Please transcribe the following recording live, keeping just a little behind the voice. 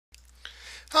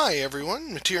Hi everyone,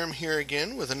 Materim here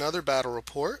again with another battle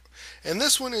report, and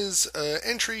this one is an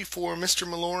entry for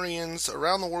MrMalorian's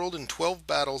Around the World in 12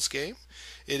 Battles game.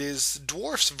 It is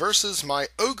Dwarfs versus my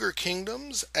Ogre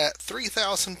Kingdoms at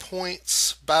 3,000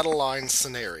 points battle line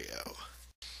scenario.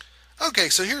 Okay,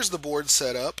 so here's the board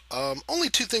setup. Only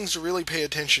two things to really pay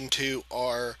attention to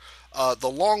are the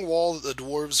long wall that the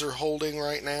dwarves are holding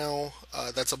right now.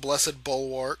 That's a blessed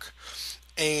bulwark.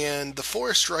 And the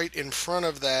forest right in front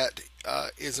of that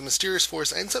is a mysterious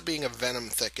forest. It ends up being a venom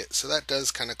thicket, so that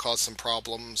does kind of cause some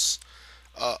problems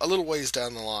a little ways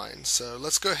down the line. So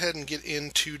let's go ahead and get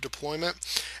into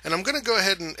deployment. And I'm going to go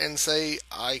ahead and say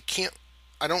I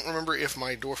don't remember if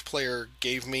my dwarf player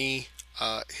gave me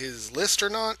his list or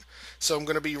not, so I'm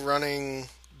going to be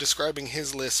describing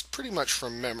his list pretty much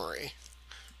from memory.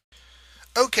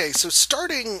 Okay, so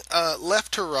starting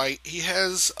left to right, he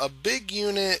has a big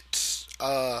unit.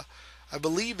 I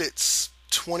believe it's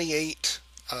 28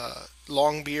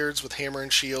 Longbeards with hammer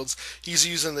and shields. He's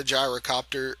using the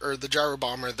gyrocopter or the gyro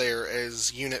bomber there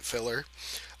as unit filler.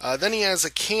 Then he has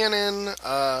a cannon.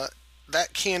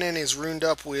 That cannon is runed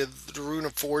up with the rune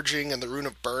of forging and the rune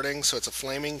of burning, so it's a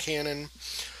flaming cannon.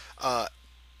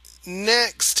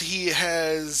 Next, he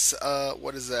has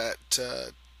what is that?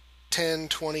 10,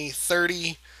 20,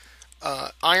 30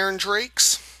 iron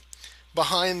drakes.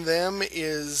 Behind them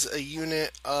is a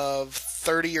unit of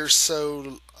 30 or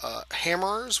so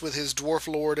hammerers with his Dwarf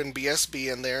Lord and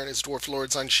BSB in there, and his Dwarf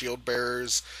Lords on shield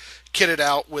bearers, kitted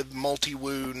out with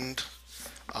multi-wound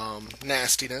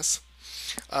nastiness.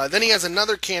 Then he has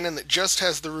another cannon that just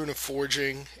has the rune of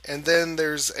forging, and then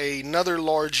there's another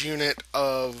large unit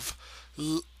of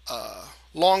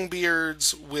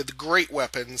Longbeards with great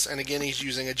weapons, and again he's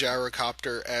using a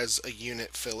gyrocopter as a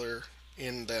unit filler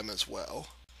in them as well.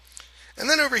 And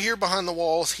then over here behind the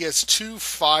walls, he has two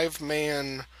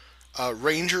 5-man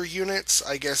ranger units.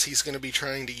 I guess he's going to be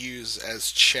trying to use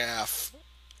as chaff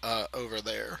over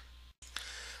there.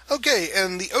 Okay,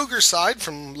 and the ogre side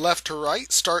from left to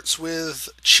right starts with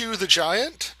Chew the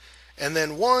Giant, and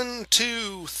then 1,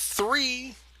 2,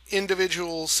 3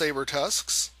 individual saber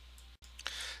tusks.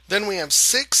 Then we have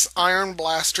 6 iron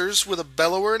blasters with a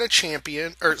bellower and a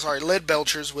champion, lead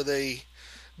belchers with a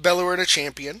bellower and a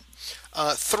champion.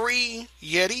 3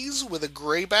 Yetis with a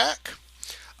grayback.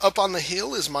 Up on the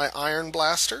hill is my iron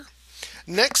blaster.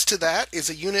 Next to that is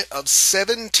a unit of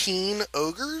 17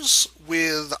 ogres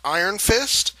with iron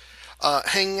fist.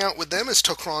 Hanging out with them is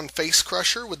Tok'ron Face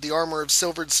Crusher with the armor of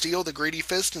silvered steel, the greedy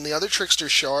fist, and the other trickster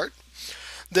shard.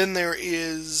 Then there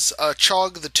is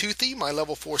Chog the Toothy, my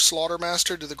level 4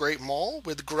 Slaughtermaster to the Great Maul,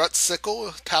 with Grut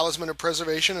Sickle, Talisman of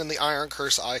Preservation, and the Iron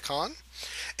Curse icon.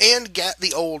 And Gat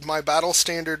the Old, my battle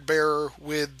standard bearer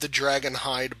with the Dragon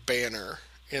Hide banner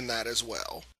in that as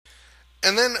well.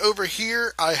 And then over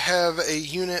here I have a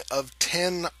unit of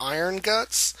 10 Iron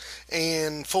Guts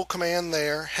and full command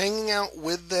there. Hanging out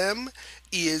with them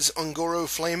is Ungoro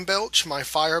Flamebelch, my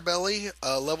Fire Belly,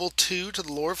 level 2 to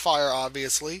the Lore of Fire,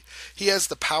 obviously. He has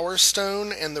the Power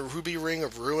Stone and the Ruby Ring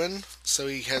of Ruin, so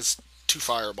he has 2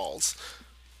 fireballs.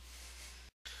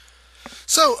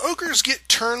 So, ogres get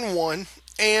turn 1,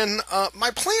 and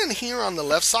my plan here on the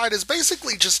left side is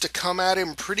basically just to come at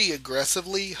him pretty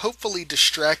aggressively, hopefully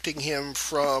distracting him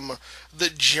from the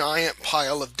giant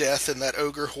pile of death in that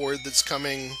ogre horde that's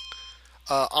coming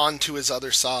onto his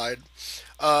other side.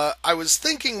 I was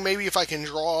thinking maybe if I can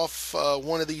draw off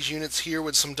one of these units here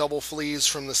with some double fleas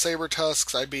from the saber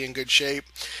tusks, I'd be in good shape.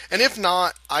 And if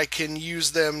not, I can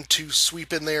use them to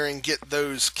sweep in there and get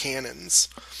those cannons.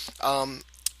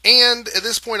 And at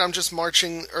this point I'm just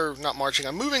moving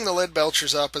the lead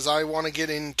belchers up as I want to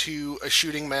get into a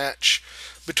shooting match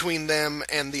between them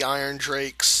and the iron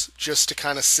drakes just to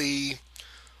kind of see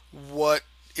what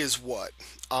is what.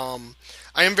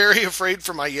 I am very afraid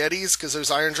for my Yetis because those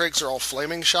iron drakes are all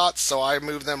flaming shots, so I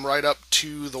move them right up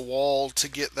to the wall to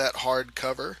get that hard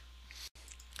cover.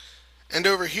 And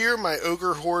over here my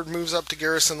ogre horde moves up to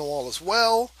garrison the wall as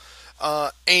well.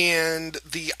 And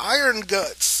the Iron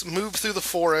Guts move through the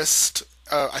forest.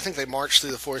 I think they marched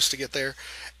through the forest to get there.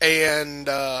 And,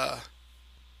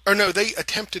 or no, they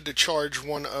attempted to charge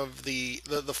one of the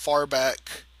far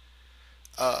back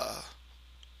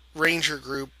ranger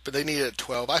group, but they needed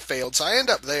 12. I failed, so I end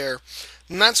up there.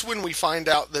 And that's when we find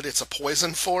out that it's a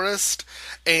poison forest.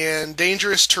 And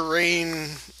dangerous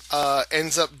terrain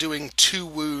ends up doing 2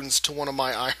 wounds to one of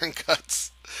my Iron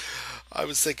Guts. I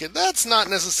was thinking, that's not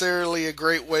necessarily a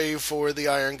great way for the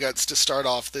Iron Guts to start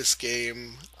off this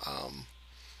game.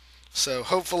 So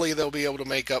hopefully they'll be able to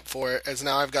make up for it, as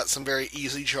now I've got some very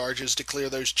easy charges to clear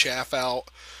those chaff out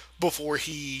before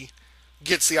he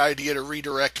gets the idea to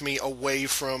redirect me away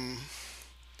from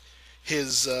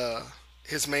his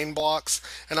main blocks.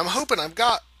 And I'm hoping I've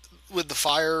got, with the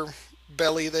fire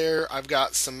belly there, I've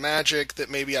got some magic that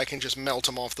maybe I can just melt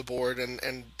him off the board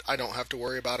and I don't have to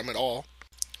worry about him at all.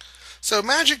 So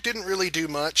magic didn't really do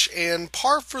much, and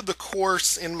par for the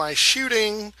course in my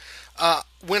shooting.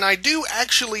 When I do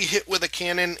actually hit with a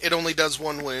cannon, it only does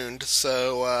 1 wound,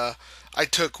 so I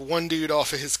took 1 dude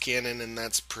off of his cannon, and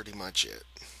that's pretty much it.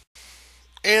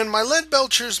 And my lead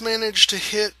belchers managed to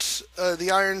hit the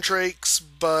iron drakes,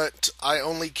 but I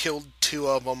only killed 2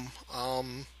 of them.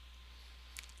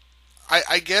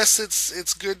 I guess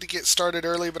it's good to get started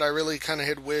early, but I really kind of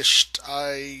had wished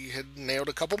I had nailed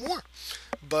a couple more.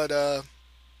 But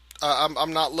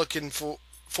I'm not looking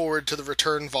forward to the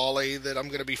return volley that I'm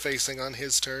going to be facing on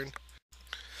his turn.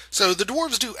 So the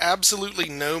dwarves do absolutely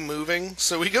no moving,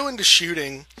 so we go into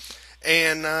shooting,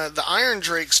 and the iron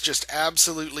drakes just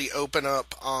absolutely open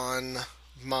up on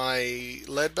my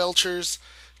lead belchers,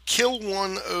 kill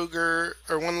 1 ogre,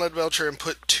 or 1 lead belcher, and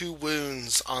put 2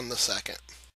 wounds on the second.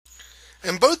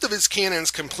 And both of his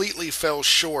cannons completely fell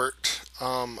short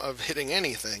of hitting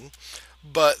anything,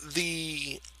 but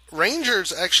the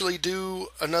rangers actually do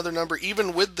another number,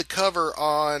 even with the cover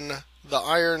on the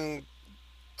iron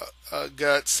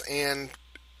guts, and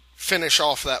finish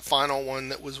off that final one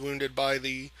that was wounded by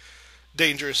the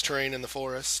dangerous terrain in the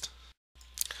forest.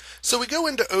 So we go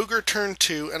into Ogre turn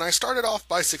 2, and I started off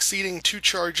by succeeding 2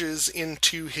 charges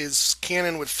into his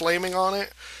cannon with flaming on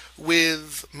it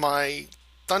with my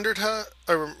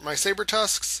my saber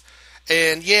tusks.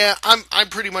 And yeah, I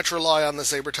pretty much rely on the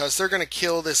saber tusks. They're going to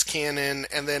kill this cannon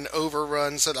and then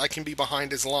overrun so that I can be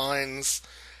behind his lines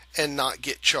and not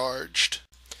get charged.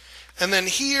 And then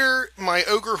here, my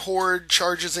ogre horde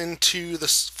charges into the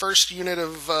first unit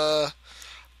of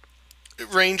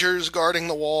rangers guarding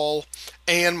the wall,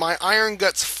 and my iron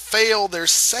guts fail their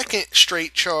second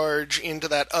straight charge into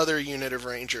that other unit of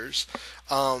rangers.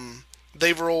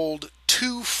 They've rolled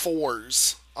 2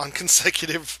 4s on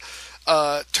consecutive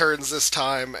turns this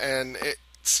time, and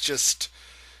it's just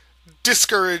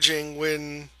discouraging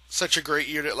when such a great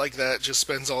unit like that just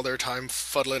spends all their time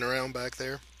fuddling around back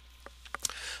there.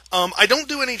 I don't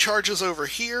do any charges over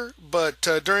here, but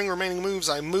during remaining moves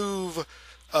I move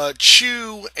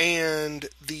Chew and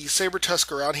the Saber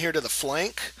Tusker out here to the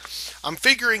flank. I'm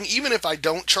figuring even if I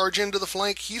don't charge into the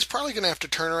flank, he's probably going to have to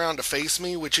turn around to face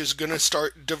me, which is going to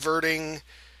start diverting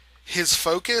his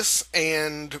focus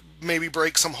and maybe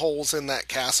break some holes in that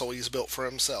castle he's built for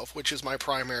himself, which is my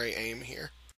primary aim here.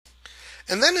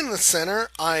 And then in the center,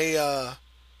 I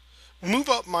move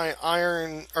up my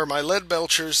iron or my lead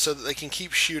belchers so that they can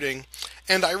keep shooting,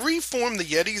 and I reform the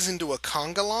Yetis into a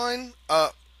conga line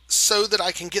so that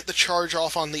I can get the charge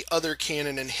off on the other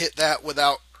cannon and hit that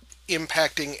without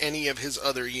impacting any of his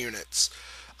other units.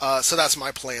 So that's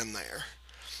my plan there.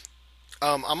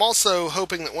 I'm also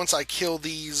hoping that once I kill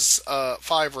these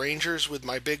 5 rangers with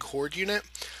my big horde unit,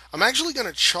 I'm actually going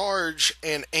to charge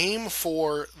and aim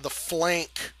for the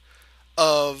flank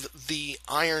of the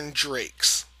iron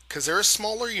drakes. Because they're a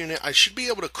smaller unit, I should be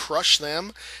able to crush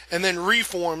them and then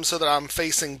reform so that I'm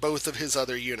facing both of his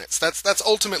other units. That's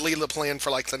ultimately the plan for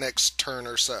like the next turn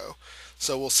or so.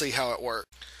 So we'll see how it works.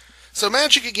 So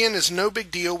magic again is no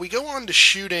big deal. We go on to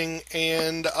shooting,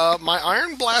 and my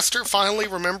iron blaster finally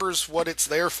remembers what it's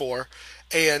there for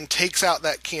and takes out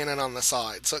that cannon on the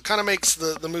side. So it kind of makes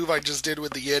the move I just did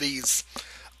with the Yetis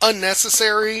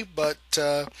unnecessary, but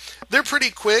they're pretty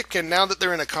quick, and now that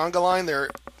they're in a conga line, they're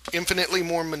infinitely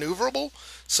more maneuverable.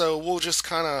 So we'll just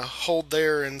kind of hold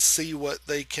there and see what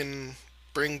they can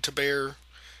bring to bear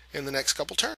in the next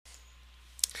couple turns.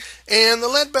 And the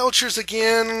lead belchers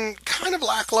again, kind of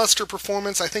lackluster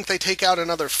performance. I think they take out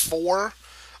another 4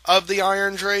 of the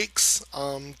iron drakes.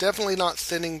 Definitely not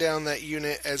thinning down that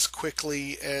unit as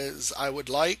quickly as I would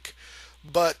like,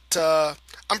 but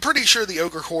I'm pretty sure the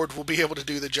ogre horde will be able to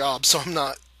do the job, so I'm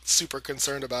not super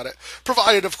concerned about it,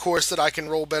 provided of course that I can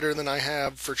roll better than I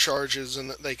have for charges and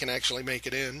that they can actually make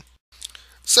it in.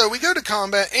 So we go to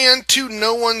combat, and to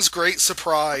no one's great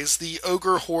surprise, the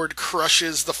ogre horde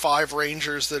crushes the 5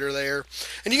 rangers that are there.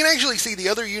 And you can actually see the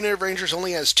other unit of rangers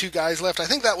only has 2 guys left. I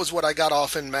think that was what I got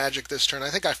off in magic this turn.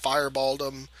 I think I fireballed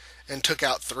them and took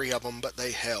out 3 of them, but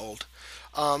they held.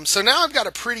 So now I've got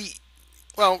a pretty,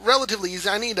 well, relatively easy.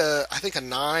 I need I think a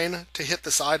 9 to hit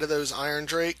the side of those iron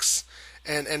drakes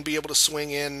and be able to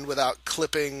swing in without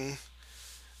clipping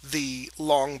the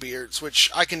long beards,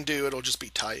 which I can do. It'll just be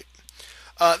tight.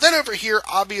 Then over here,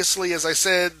 obviously, as I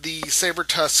said, the saber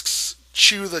tusks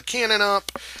chew the cannon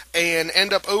up and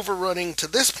end up overrunning to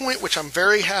this point, which I'm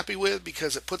very happy with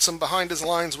because it puts them behind his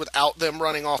lines without them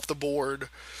running off the board,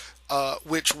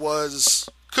 which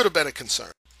could have been a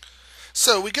concern.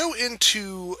 So we go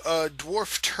into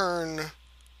Dwarf turn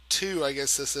 2, I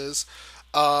guess this is.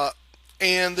 Uh,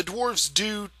 and the dwarves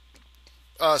do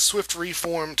swift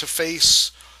reform to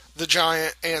face the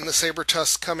giant and the saber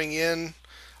tusk coming in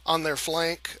on their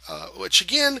flank, which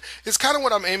again is kind of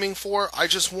what I'm aiming for. I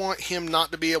just want him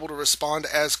not to be able to respond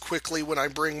as quickly when I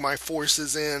bring my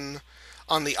forces in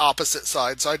on the opposite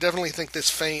side. So I definitely think this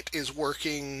feint is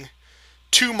working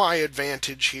to my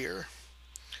advantage here.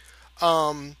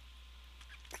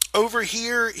 Over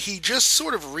here, he just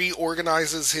sort of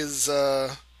reorganizes his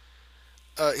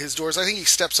doors. I think he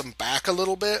steps them back a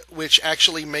little bit, which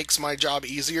actually makes my job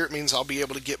easier. It means I'll be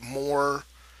able to get more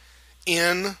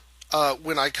in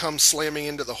when I come slamming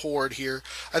into the horde here.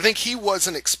 I think he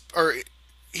wasn't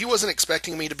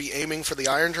expecting me to be aiming for the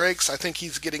Iron Drakes. I think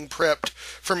he's getting prepped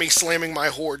for me slamming my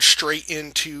horde straight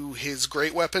into his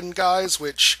great weapon guys,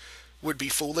 which would be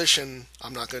foolish, and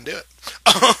I'm not going to do it.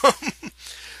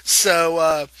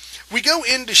 So we go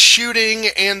into shooting,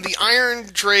 and the Iron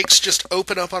Drakes just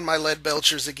open up on my lead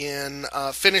belchers again,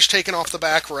 finish taking off the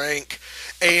back rank,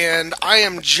 and I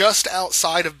am just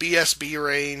outside of BSB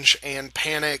range and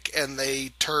panic, and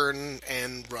they turn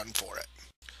and run for it.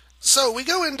 So we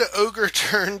go into Ogre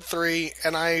turn 3,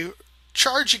 and I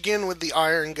charge again with the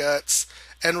Iron Guts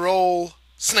and roll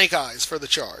Snake Eyes for the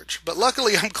charge. But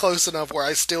luckily I'm close enough where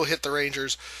I still hit the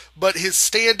Rangers, but his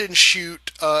stand and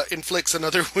shoot inflicts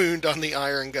another wound on the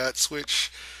Iron Guts,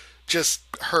 which just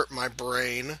hurt my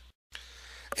brain.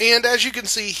 And as you can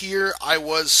see here, I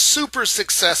was super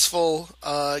successful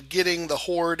getting the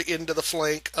horde into the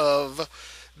flank of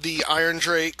the Iron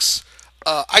Drakes.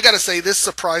 I gotta say, this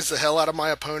surprised the hell out of my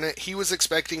opponent. He was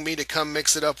expecting me to come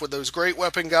mix it up with those great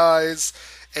weapon guys,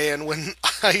 and when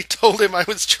I told him I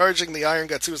was charging the Iron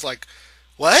Guts, he was like,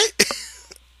 what?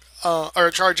 Or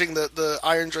charging the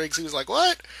Iron Drakes, he was like,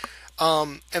 what?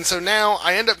 And so now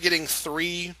I end up getting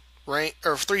three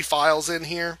files in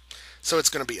here, so it's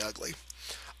going to be ugly.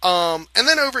 And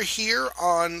then over here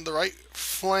on the right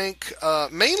flank,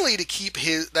 mainly to keep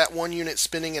that one unit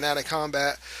spinning and out of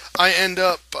combat, I end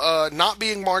up not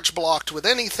being march blocked with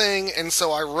anything, and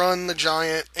so I run the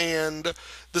giant and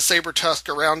the saber tusk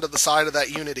around to the side of that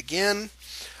unit again.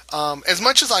 As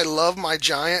much as I love my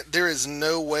giant, there is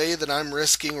no way that I'm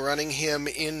risking running him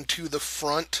into the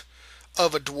front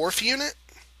of a dwarf unit.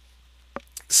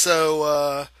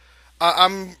 So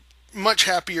I'm much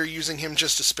happier using him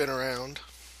just to spin around.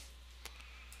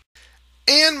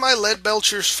 And my lead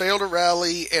belchers fail to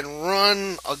rally and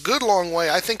run a good long way.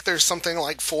 I think there's something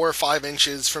like 4 or 5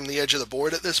 inches from the edge of the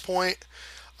board at this point.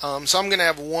 So I'm going to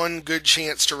have one good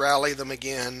chance to rally them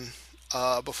again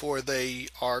before they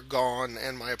are gone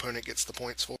and my opponent gets the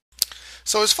points for it.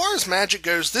 So as far as Magic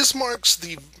goes, this marks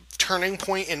the turning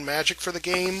point in Magic for the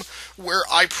game, where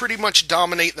I pretty much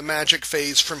dominate the Magic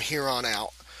phase from here on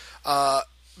out.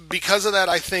 Because of that,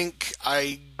 I think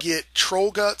I get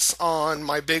Troll Guts on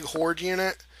my big Horde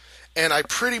unit, and I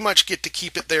pretty much get to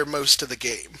keep it there most of the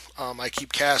game. I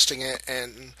keep casting it,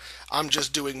 and I'm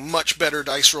just doing much better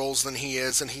dice rolls than he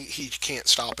is, and he can't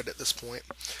stop it at this point.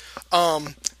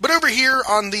 But over here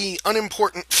on the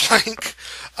unimportant flank,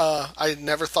 I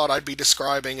never thought I'd be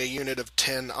describing a unit of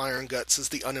 10 Iron Guts as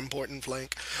the unimportant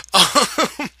flank.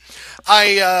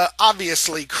 I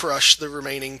obviously crush the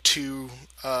remaining 2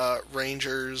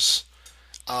 Rangers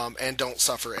and don't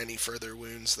suffer any further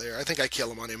wounds there. I think I kill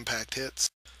them on impact hits.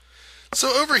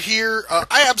 So over here,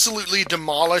 I absolutely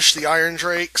demolished the Iron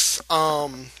Drakes.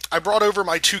 I brought over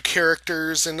my 2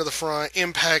 characters into the front,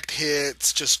 impact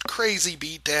hits, just crazy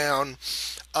beatdown.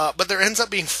 But there ends up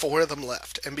being 4 of them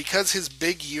left. And because his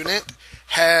big unit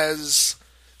has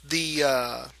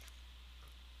the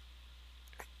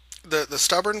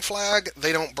stubborn flag,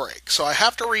 they don't break. So I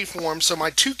have to reform, so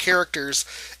my 2 characters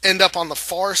end up on the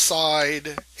far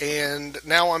side, and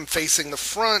now I'm facing the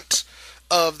front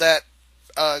of that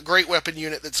great weapon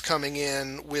unit that's coming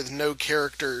in with no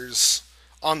characters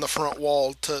on the front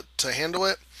wall to handle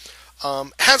it.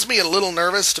 Has me a little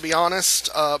nervous, to be honest,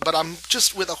 but I'm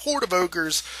just, with a horde of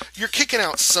ogres, you're kicking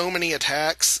out so many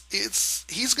attacks,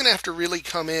 he's going to have to really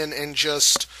come in and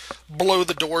just blow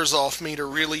the doors off me to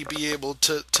really be able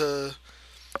to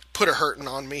put a hurting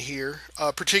on me here,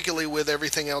 particularly with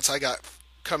everything else I got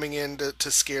coming in to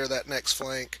scare that next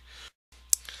flank.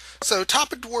 So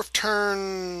top of dwarf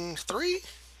turn 3,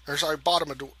 or sorry,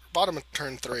 bottom of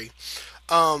turn 3.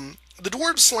 The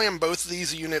dwarves slam both of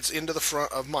these units into the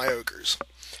front of my ogres.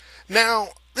 Now,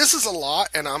 this is a lot,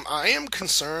 and I am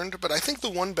concerned, but I think the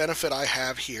one benefit I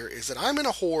have here is that I'm in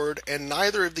a horde, and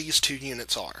neither of these 2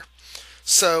 units are.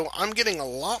 So I'm getting a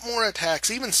lot more attacks,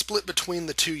 even split between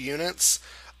the 2 units.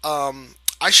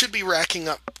 I should be racking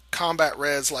up combat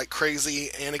res like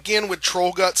crazy. And again, with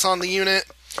Troll Guts on the unit,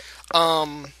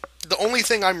 the only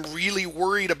thing I'm really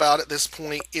worried about at this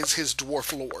point is his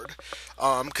Dwarf Lord.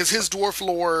 Because his Dwarf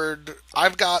Lord,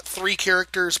 I've got 3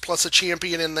 characters plus a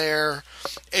champion in there,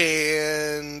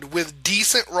 and with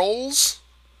decent rolls,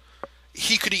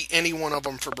 he could eat any one of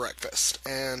them for breakfast.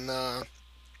 And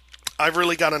I've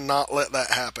really got to not let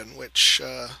that happen, which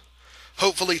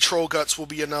hopefully Troll Guts will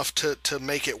be enough to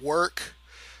make it work.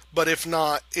 But if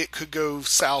not, it could go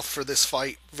south for this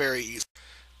fight very easily.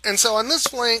 And so on this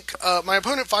flank, my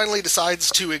opponent finally decides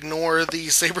to ignore the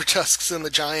Saber-Tusks and the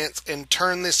Giants and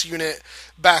turn this unit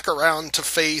back around to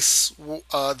face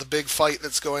the big fight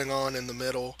that's going on in the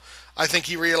middle. I think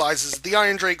he realizes the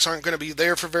Iron Drakes aren't going to be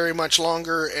there for very much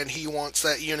longer, and he wants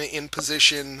that unit in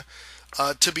position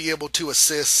to be able to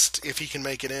assist if he can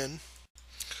make it in.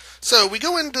 So we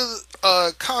go into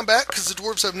combat because the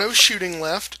dwarves have no shooting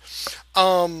left.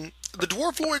 The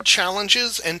Dwarf Lord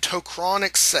challenges and Tok'Ron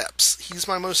accepts. He's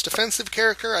my most defensive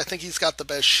character. I think he's got the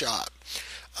best shot.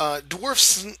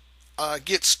 Dwarfs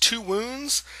gets 2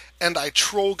 wounds, and I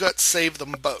Troll Guts save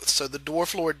them both. So the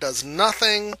Dwarf Lord does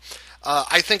nothing.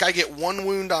 I think I get 1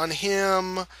 wound on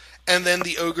him, and then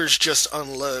the ogres just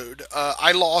unload.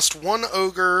 I lost 1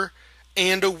 ogre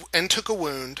and took a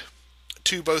wound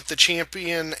to both the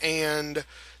champion and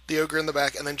the ogre in the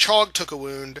back, and then Chog took a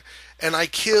wound, and I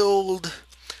killed...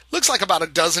 looks like about a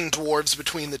dozen dwarves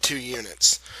between the 2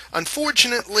 units.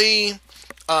 Unfortunately,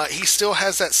 he still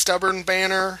has that stubborn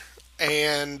banner,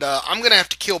 and I'm going to have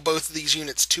to kill both of these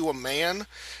units to a man,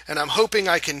 and I'm hoping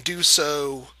I can do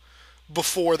so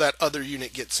before that other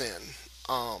unit gets in.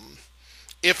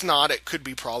 If not, it could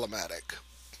be problematic.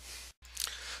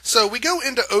 So we go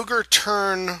into Ogre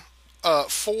turn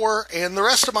 4, and the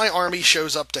rest of my army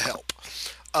shows up to help.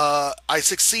 I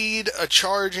succeed a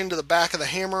charge into the back of the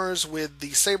hammers with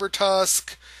the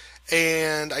Saber-Tusk,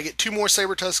 and I get 2 more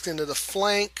Saber-Tusks into the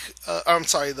flank,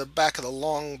 the back of the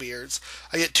Longbeards.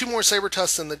 I get 2 more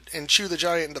Saber-Tusks and chew the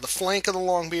Giant into the flank of the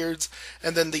Longbeards,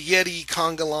 and then the Yeti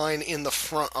conga line in the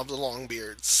front of the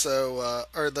Longbeards, so,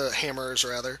 or the hammers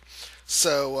rather.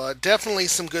 So, definitely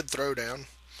some good throwdown.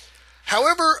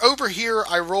 However, over here,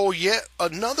 I roll yet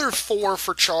another 4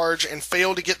 for charge and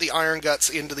fail to get the Iron Guts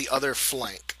into the other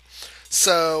flank.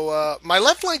 So, my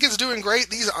left flank is doing great.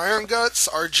 These Iron Guts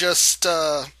are just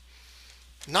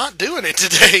not doing it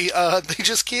today. They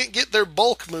just can't get their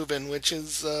bulk moving, which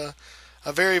is a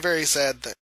very, very sad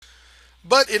thing.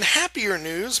 But in happier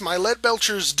news, my Lead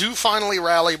Belchers do finally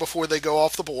rally before they go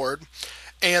off the board,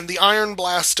 and the Iron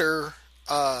Blaster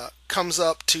comes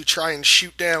up to try and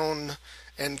shoot down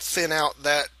and thin out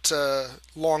that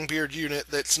Longbeard unit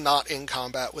that's not in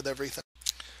combat with everything.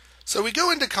 So we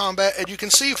go into combat, and you can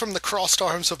see from the crossed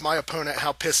arms of my opponent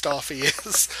how pissed off he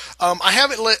is. I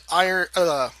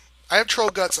have Troll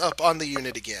Guts up on the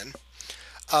unit again.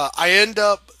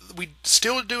 We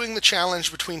still doing the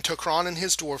challenge between Tok'Ron and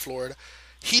his Dwarf Lord.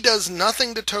 He does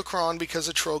nothing to Tok'Ron because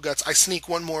of Troll Guts. I sneak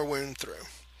 1 more wound through.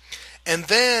 And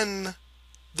then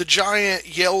the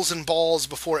Giant yells and balls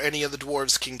before any of the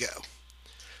dwarves can go.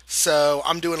 So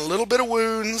I'm doing a little bit of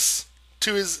wounds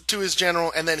to his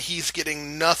general, and then he's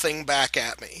getting nothing back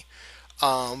at me.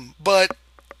 But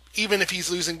even if he's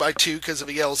losing by 2 because of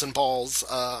the yells and balls,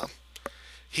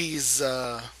 he's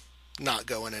not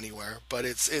going anywhere. But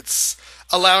it's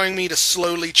allowing me to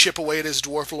slowly chip away at his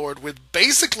Dwarf Lord with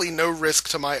basically no risk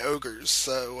to my ogres.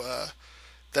 So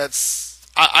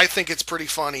I think it's pretty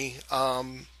funny.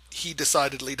 He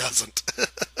decidedly doesn't.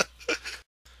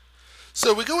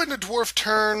 So we go into Dwarf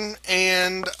turn,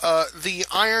 and the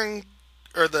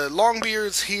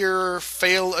Longbeards here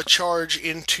fail a charge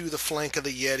into the flank of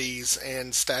the Yetis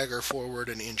and stagger forward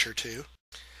an inch or 2.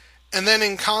 And then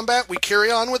in combat, we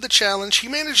carry on with the challenge. He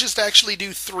manages to actually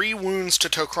do 3 wounds to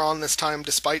Tok'Ron this time,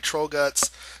 despite Troll Guts.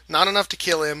 Not enough to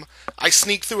kill him. I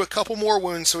sneak through a couple more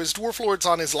wounds, so his Dwarf Lord's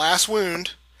on his last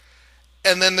wound,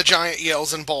 and then the Giant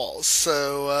yells and balls.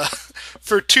 So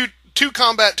for two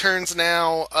combat turns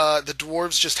now, the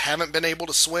dwarves just haven't been able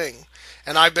to swing,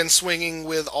 and I've been swinging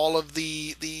with all of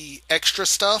the extra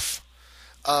stuff.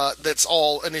 That's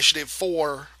all initiative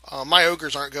 4. My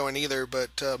ogres aren't going either,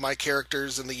 but my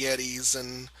characters and the Yetis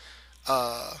and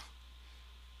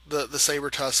the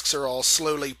Saber-Tusks are all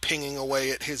slowly pinging away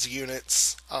at his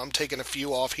units, taking a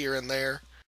few off here and there.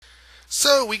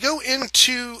 So we go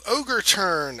into Ogre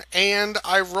turn, and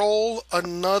I roll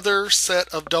another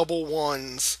set of double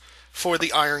 1s for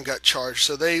the Iron Gut charge.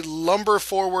 So they lumber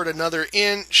forward another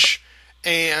inch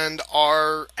and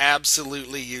are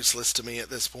absolutely useless to me at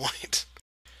this point.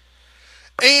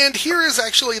 And here is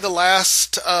actually the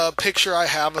last picture I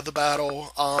have of the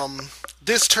battle.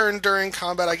 this turn during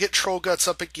combat, I get Troll Guts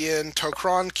up again.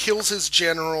 Tok'ran kills his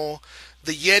general.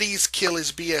 The Yetis kill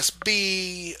his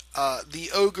BSB. The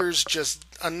Ogres just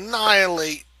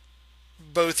annihilate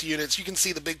both units. You can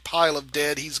see the big pile of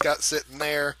dead he's got sitting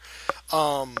there.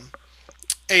 And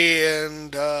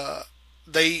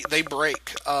they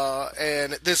break.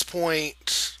 And at this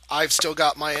point, I've still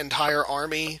got my entire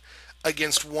army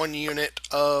against one unit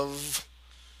of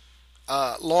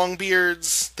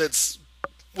Longbeards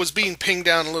was being pinged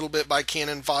down a little bit by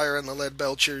cannon fire and the lead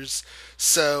belchers.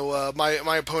 So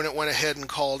my opponent went ahead and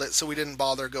called it, so we didn't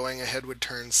bother going ahead with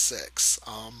turn 6.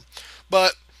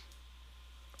 But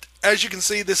as you can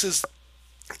see,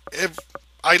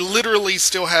 I literally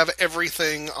still have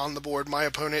everything on the board. My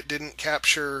opponent didn't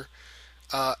capture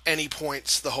any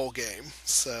points the whole game.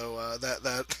 So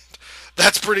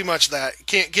that's pretty much that.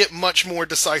 Can't get much more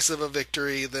decisive a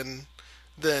victory than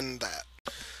that.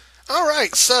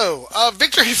 Alright, so,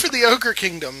 victory for the Ogre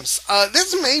Kingdoms.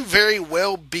 This may very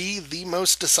well be the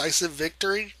most decisive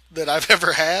victory that I've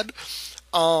ever had.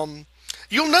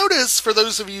 You'll notice, for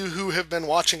those of you who have been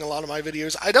watching a lot of my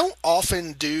videos, I don't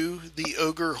often do the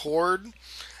Ogre Horde,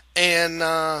 and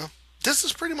this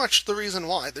is pretty much the reason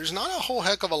why. There's not a whole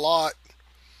heck of a lot,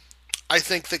 I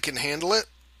think, that can handle it.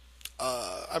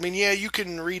 I mean, yeah, you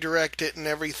can redirect it and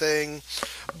everything,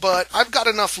 but I've got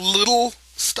enough little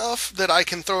stuff that I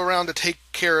can throw around to take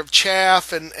care of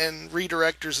chaff and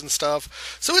redirectors and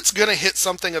stuff, so it's going to hit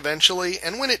something eventually,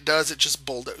 and when it does, it just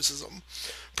bulldozes them.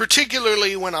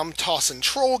 Particularly when I'm tossing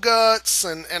Troll Guts,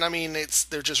 and I mean,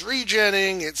 they're just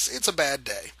regenning, it's a bad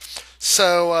day.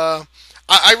 So,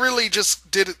 I really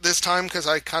just did it this time because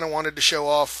I kind of wanted to show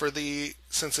off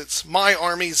since it's my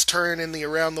army's turn in the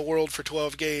Around the World for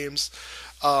 12 games.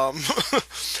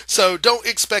 So don't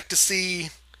expect to see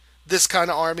this kind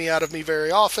of army out of me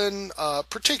very often,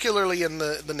 particularly in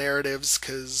the narratives,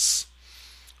 because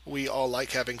we all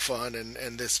like having fun,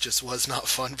 and this just was not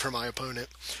fun for my opponent.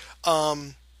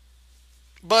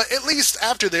 But at least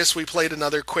after this, we played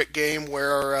another quick game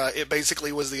where it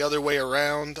basically was the other way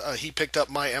around. He picked up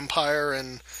my Empire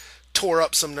and tore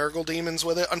up some Nurgle demons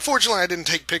with it. Unfortunately, I didn't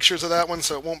take pictures of that one,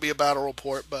 so it won't be a battle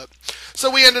report. But so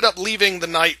we ended up leaving the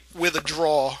night with a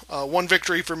draw. One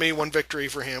victory for me, one victory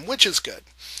for him, which is good.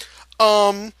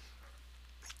 In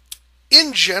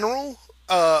general,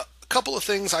 a couple of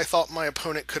things I thought my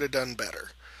opponent could have done better.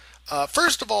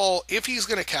 First of all, if he's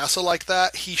going to castle like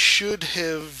that, he should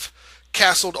have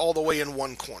castled all the way in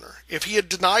one corner. If he had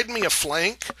denied me a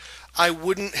flank, I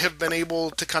wouldn't have been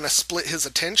able to kind of split his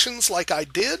attentions like I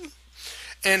did,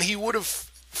 and he would have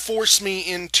forced me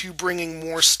into bringing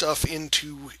more stuff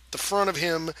into the front of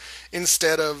him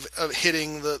instead of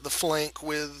hitting the flank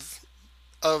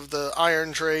of the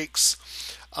Iron Drakes.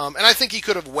 And I think he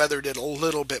could have weathered it a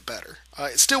little bit better.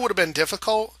 It still would have been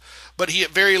difficult, but he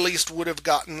at very least would have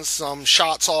gotten some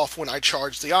shots off when I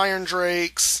charged the Iron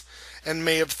Drakes, and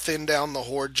may have thinned down the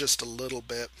Horde just a little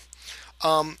bit.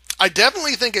 I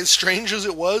definitely think, as strange as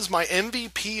it was, my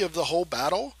MVP of the whole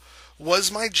battle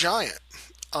was my Giant.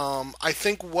 I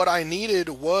think what I needed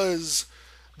was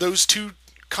those 2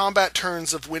 combat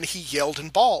turns of when he yelled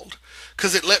and bawled,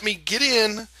 because it let me get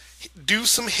in, do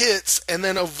some hits, and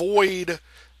then avoid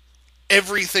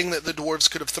everything that the dwarves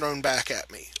could have thrown back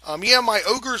at me. Yeah, my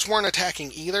ogres weren't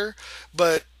attacking either,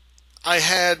 but I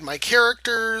had my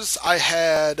characters, I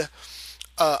had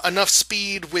enough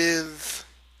speed with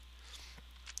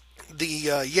the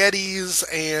Yetis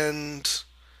and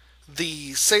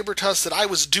the Sabertusk that I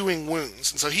was doing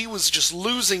wounds. And so he was just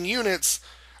losing units,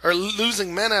 or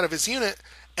losing men out of his unit,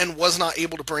 and was not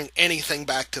able to bring anything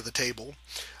back to the table.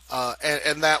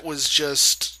 And that was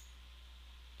just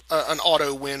an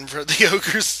auto win for the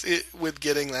ogres with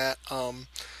getting that.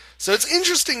 So it's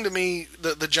interesting to me,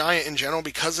 the Giant in general,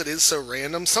 because it is so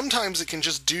random. Sometimes it can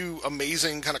just do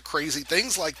amazing, kind of crazy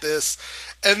things like this,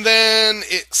 and then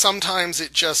sometimes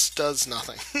it just does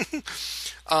nothing.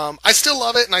 I still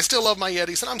love it, and I still love my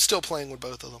Yetis, and I'm still playing with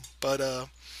both of them. But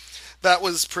that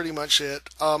was pretty much it.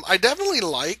 I definitely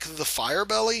like the Fire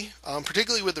Belly,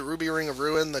 particularly with the Ruby Ring of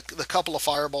Ruin, the couple of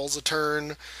fireballs a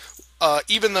turn.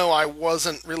 Even though I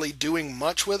wasn't really doing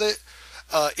much with it,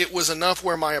 it was enough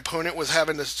where my opponent was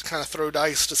having to kind of throw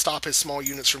dice to stop his small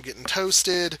units from getting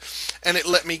toasted, and it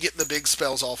let me get the big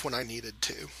spells off when I needed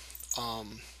to.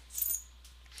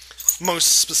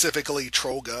 Most specifically,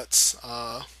 Troll Guts.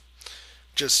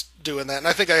 Just doing that. And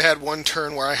I think I had one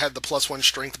turn where I had the +1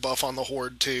 strength buff on the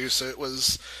Horde too, so it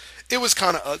was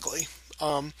kind of ugly.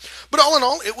 But all in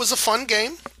all, it was a fun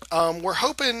game. We're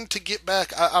hoping to get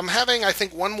back. I'm having, I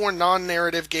think, one more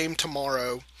non-narrative game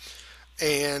tomorrow.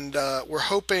 and we're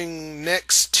hoping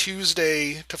next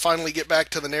Tuesday to finally get back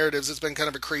to the narratives. It's been kind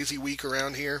of a crazy week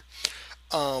around here.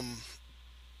 And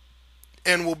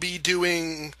we'll be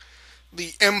doing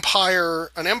an Empire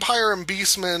and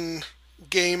Beastmen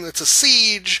game that's a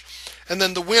siege, and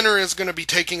then the winner is going to be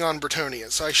taking on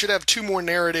Bretonia. So I should have 2 more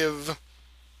narrative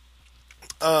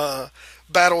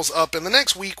battles up in the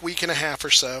next week and a half or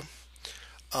so.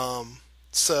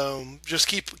 So just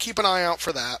keep an eye out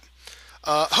for that.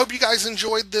 Hope you guys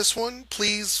enjoyed this one.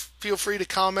 Please feel free to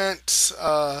comment,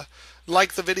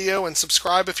 like the video, and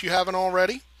subscribe if you haven't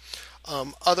already.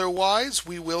 Otherwise,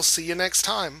 we will see you next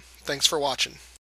time. Thanks for watching.